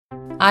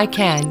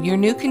iCan, your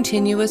new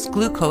continuous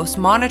glucose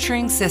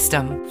monitoring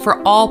system for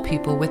all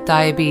people with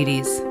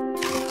diabetes.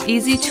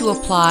 Easy to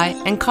apply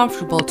and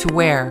comfortable to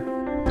wear.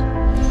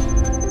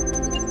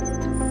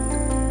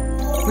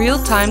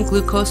 Real-time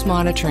glucose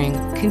monitoring,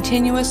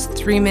 continuous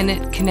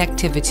 3-minute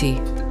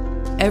connectivity.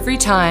 Every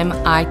time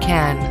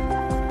iCan.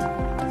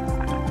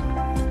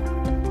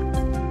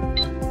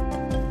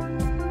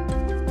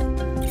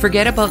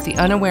 Forget about the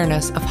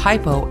unawareness of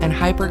hypo and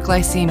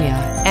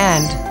hyperglycemia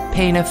and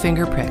pain of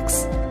finger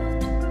pricks.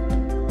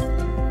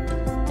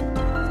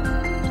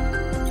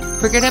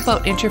 Forget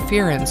about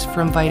interference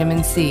from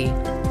vitamin C.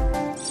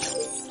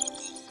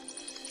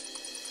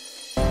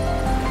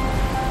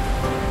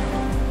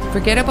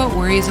 Forget about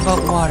worries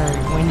about water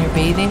when you're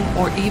bathing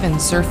or even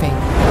surfing.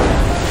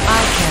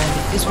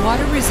 iCan is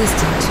water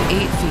resistant to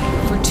 8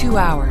 feet for 2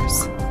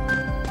 hours.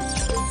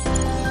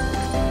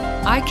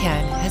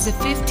 iCan has a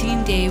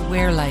 15-day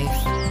wear life.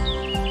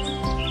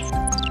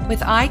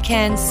 With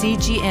iCan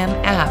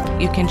CGM app,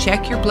 you can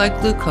check your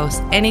blood glucose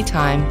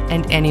anytime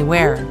and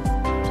anywhere.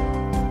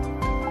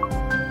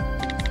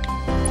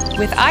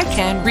 With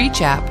iCan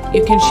Reach app,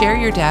 you can share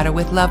your data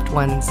with loved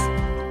ones.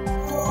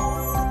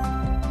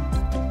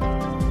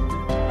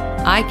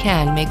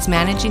 iCan makes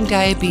managing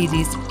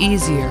diabetes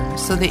easier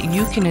so that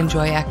you can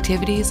enjoy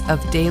activities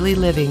of daily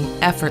living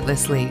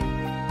effortlessly.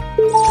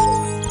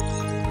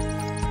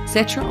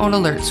 Set your own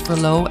alerts for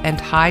low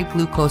and high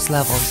glucose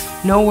levels.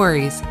 No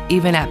worries,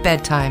 even at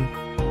bedtime.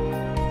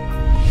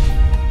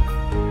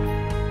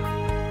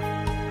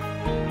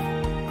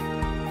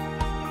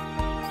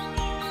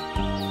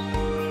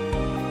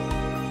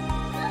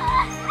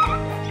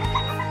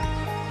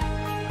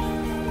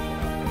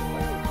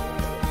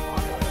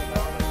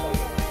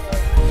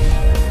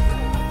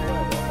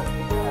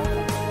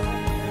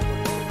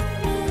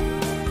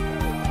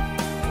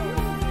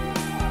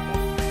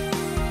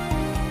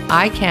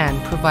 iCan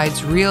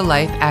provides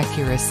real-life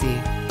accuracy.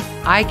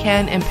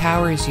 iCan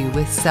empowers you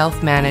with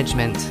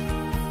self-management.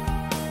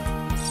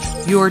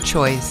 Your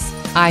choice,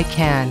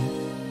 iCan.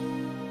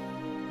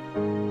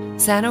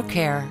 Sano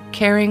Care,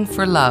 caring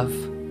for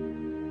love.